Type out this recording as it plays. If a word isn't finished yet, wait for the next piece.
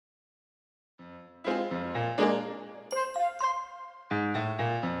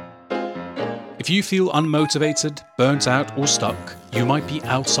If you feel unmotivated, burnt out, or stuck, you might be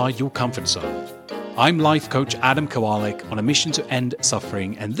outside your comfort zone. I'm life coach Adam Kowalik on a mission to end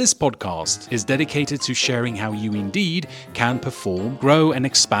suffering, and this podcast is dedicated to sharing how you indeed can perform, grow, and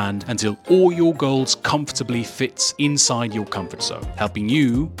expand until all your goals comfortably fit inside your comfort zone, helping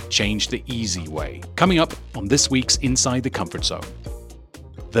you change the easy way. Coming up on this week's Inside the Comfort Zone.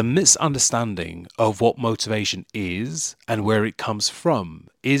 The misunderstanding of what motivation is and where it comes from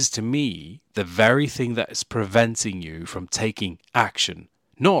is, to me, the very thing that is preventing you from taking action,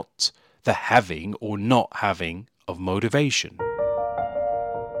 not the having or not having of motivation.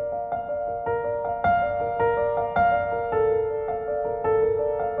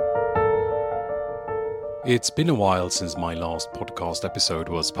 It's been a while since my last podcast episode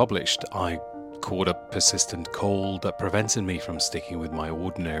was published. I caught a persistent cold that prevented me from sticking with my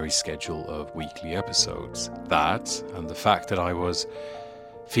ordinary schedule of weekly episodes. That, and the fact that I was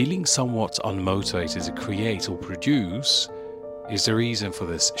feeling somewhat unmotivated to create or produce, is the reason for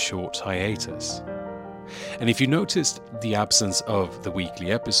this short hiatus. And if you noticed the absence of the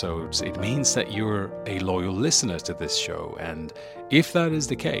weekly episodes, it means that you're a loyal listener to this show. And if that is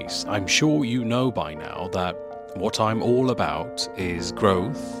the case, I'm sure you know by now that what I'm all about is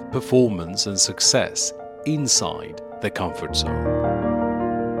growth, performance, and success inside the comfort zone.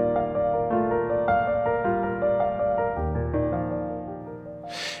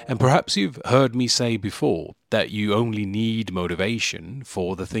 And perhaps you've heard me say before that you only need motivation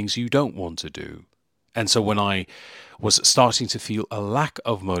for the things you don't want to do. And so when I was starting to feel a lack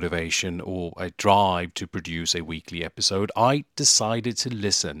of motivation or a drive to produce a weekly episode, I decided to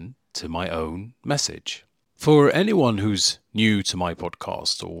listen to my own message. For anyone who's new to my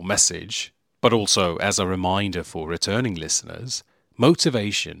podcast or message, but also as a reminder for returning listeners,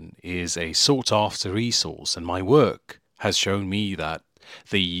 motivation is a sought-after resource, and my work has shown me that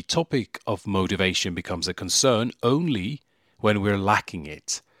the topic of motivation becomes a concern only when we're lacking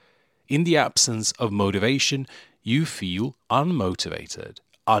it. In the absence of motivation, you feel unmotivated,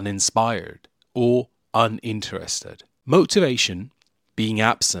 uninspired, or uninterested. Motivation, being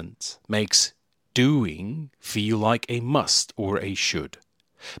absent, makes doing feel like a must or a should.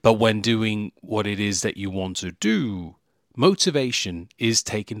 But when doing what it is that you want to do, motivation is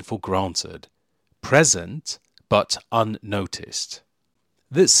taken for granted, present but unnoticed.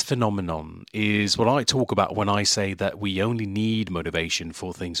 This phenomenon is what I talk about when I say that we only need motivation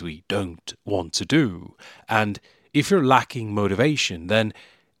for things we don't want to do. And if you're lacking motivation, then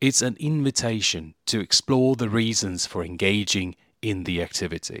it's an invitation to explore the reasons for engaging in the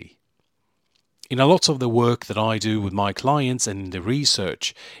activity. In a lot of the work that I do with my clients and in the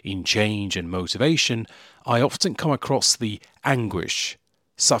research in change and motivation, I often come across the anguish,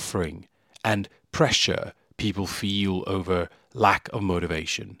 suffering, and pressure people feel over lack of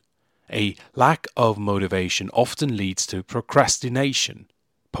motivation. A lack of motivation often leads to procrastination,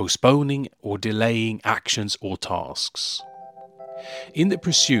 postponing or delaying actions or tasks. In the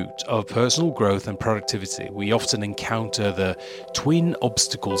pursuit of personal growth and productivity, we often encounter the twin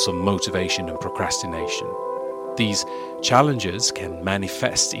obstacles of motivation and procrastination. These challenges can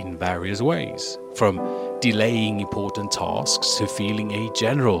manifest in various ways, from delaying important tasks to feeling a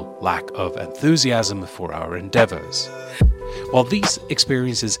general lack of enthusiasm for our endeavors. While these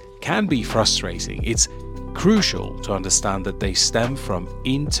experiences can be frustrating, it's crucial to understand that they stem from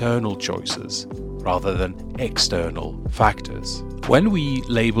internal choices rather than external factors. When we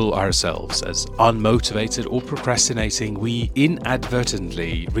label ourselves as unmotivated or procrastinating, we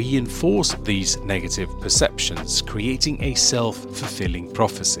inadvertently reinforce these negative perceptions, creating a self-fulfilling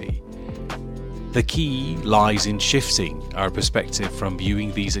prophecy. The key lies in shifting our perspective from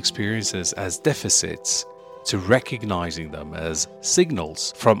viewing these experiences as deficits to recognizing them as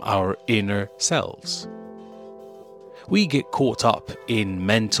signals from our inner selves. We get caught up in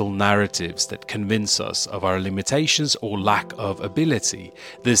mental narratives that convince us of our limitations or lack of ability.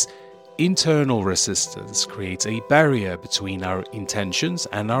 This internal resistance creates a barrier between our intentions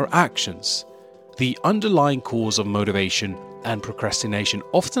and our actions. The underlying cause of motivation and procrastination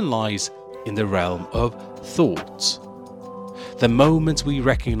often lies in the realm of thoughts. The moment we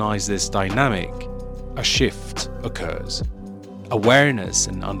recognize this dynamic, a shift occurs. Awareness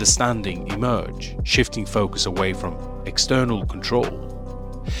and understanding emerge, shifting focus away from external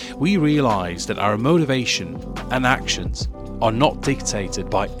control. We realize that our motivation and actions are not dictated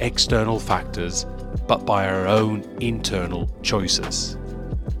by external factors, but by our own internal choices.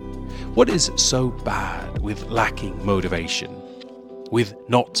 What is so bad with lacking motivation, with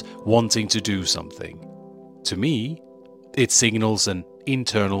not wanting to do something? To me, it signals an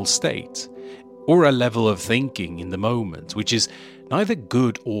internal state, or a level of thinking in the moment, which is neither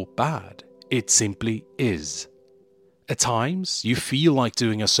good or bad. It simply is. At times, you feel like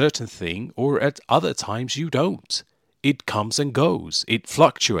doing a certain thing, or at other times you don't. It comes and goes. It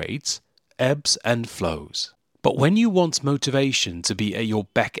fluctuates, ebbs and flows. But when you want motivation to be at your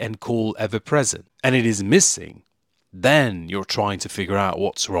beck and call ever present, and it is missing, then you're trying to figure out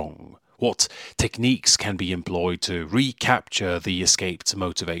what's wrong. What techniques can be employed to recapture the escaped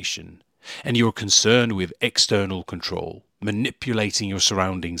motivation? And you're concerned with external control, manipulating your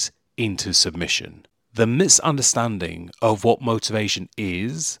surroundings into submission. The misunderstanding of what motivation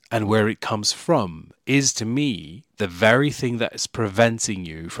is and where it comes from is, to me, the very thing that is preventing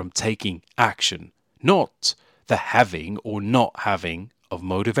you from taking action, not the having or not having of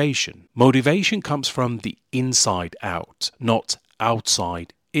motivation. Motivation comes from the inside out, not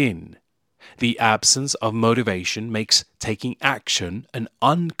outside in. The absence of motivation makes taking action an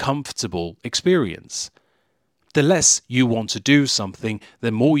uncomfortable experience. The less you want to do something,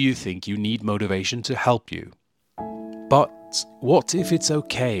 the more you think you need motivation to help you. But what if it's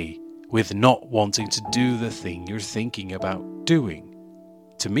okay with not wanting to do the thing you're thinking about doing?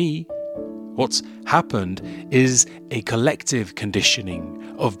 To me, what's happened is a collective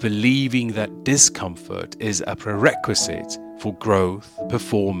conditioning of believing that discomfort is a prerequisite for growth,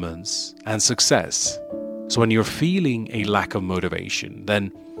 performance, and success. So when you're feeling a lack of motivation,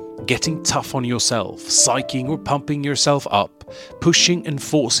 then getting tough on yourself, psyching or pumping yourself up, pushing and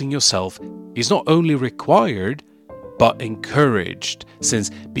forcing yourself is not only required, but encouraged,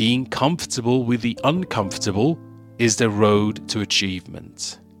 since being comfortable with the uncomfortable is the road to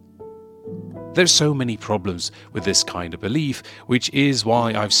achievement. There's so many problems with this kind of belief, which is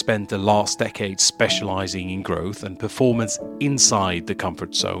why I've spent the last decade specializing in growth and performance inside the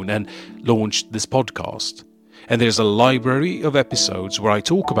comfort zone and launched this podcast. And there's a library of episodes where I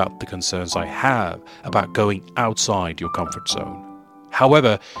talk about the concerns I have about going outside your comfort zone.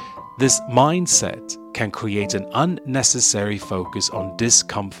 However, this mindset can create an unnecessary focus on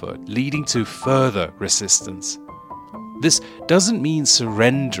discomfort, leading to further resistance. This doesn't mean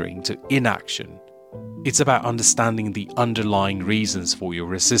surrendering to inaction. It's about understanding the underlying reasons for your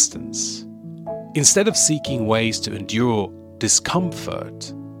resistance. Instead of seeking ways to endure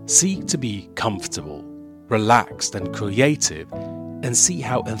discomfort, seek to be comfortable, relaxed and creative, and see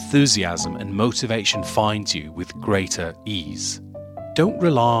how enthusiasm and motivation find you with greater ease. Don't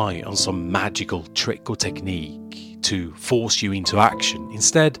rely on some magical trick or technique to force you into action.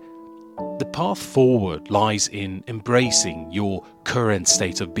 Instead, the path forward lies in embracing your current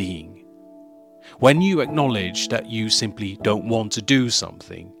state of being. When you acknowledge that you simply don't want to do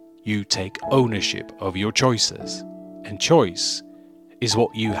something, you take ownership of your choices. And choice is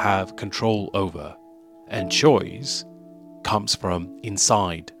what you have control over. And choice comes from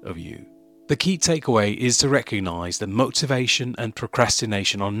inside of you. The key takeaway is to recognize that motivation and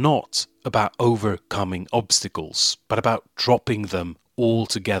procrastination are not about overcoming obstacles, but about dropping them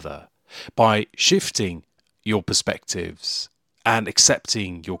altogether. By shifting your perspectives and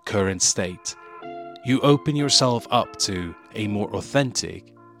accepting your current state, you open yourself up to a more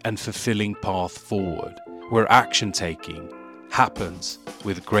authentic and fulfilling path forward, where action taking happens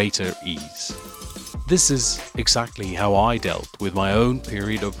with greater ease. This is exactly how I dealt with my own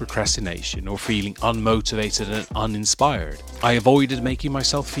period of procrastination or feeling unmotivated and uninspired. I avoided making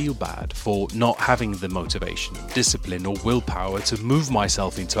myself feel bad for not having the motivation, discipline or willpower to move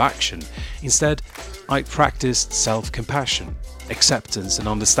myself into action. Instead, I practiced self-compassion, acceptance and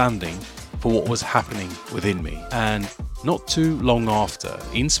understanding for what was happening within me. And not too long after,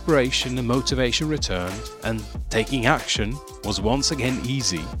 inspiration and motivation returned, and taking action was once again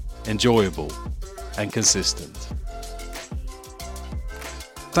easy, enjoyable, and consistent.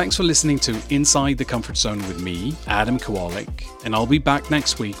 Thanks for listening to Inside the Comfort Zone with me, Adam Kowalik, and I'll be back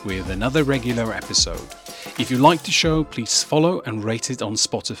next week with another regular episode. If you like the show, please follow and rate it on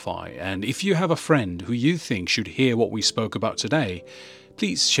Spotify. And if you have a friend who you think should hear what we spoke about today,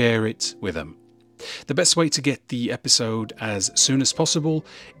 please share it with them. The best way to get the episode as soon as possible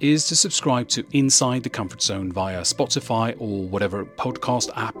is to subscribe to Inside the Comfort Zone via Spotify or whatever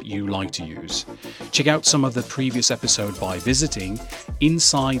podcast app you like to use. Check out some of the previous episode by visiting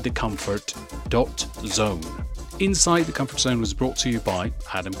insidethecomfort.zone. Inside the Comfort Zone was brought to you by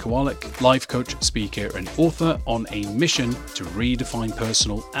Adam Kowalik, life coach, speaker and author on a mission to redefine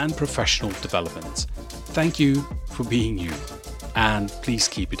personal and professional development. Thank you for being you, and please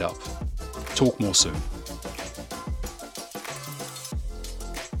keep it up. Talk more soon.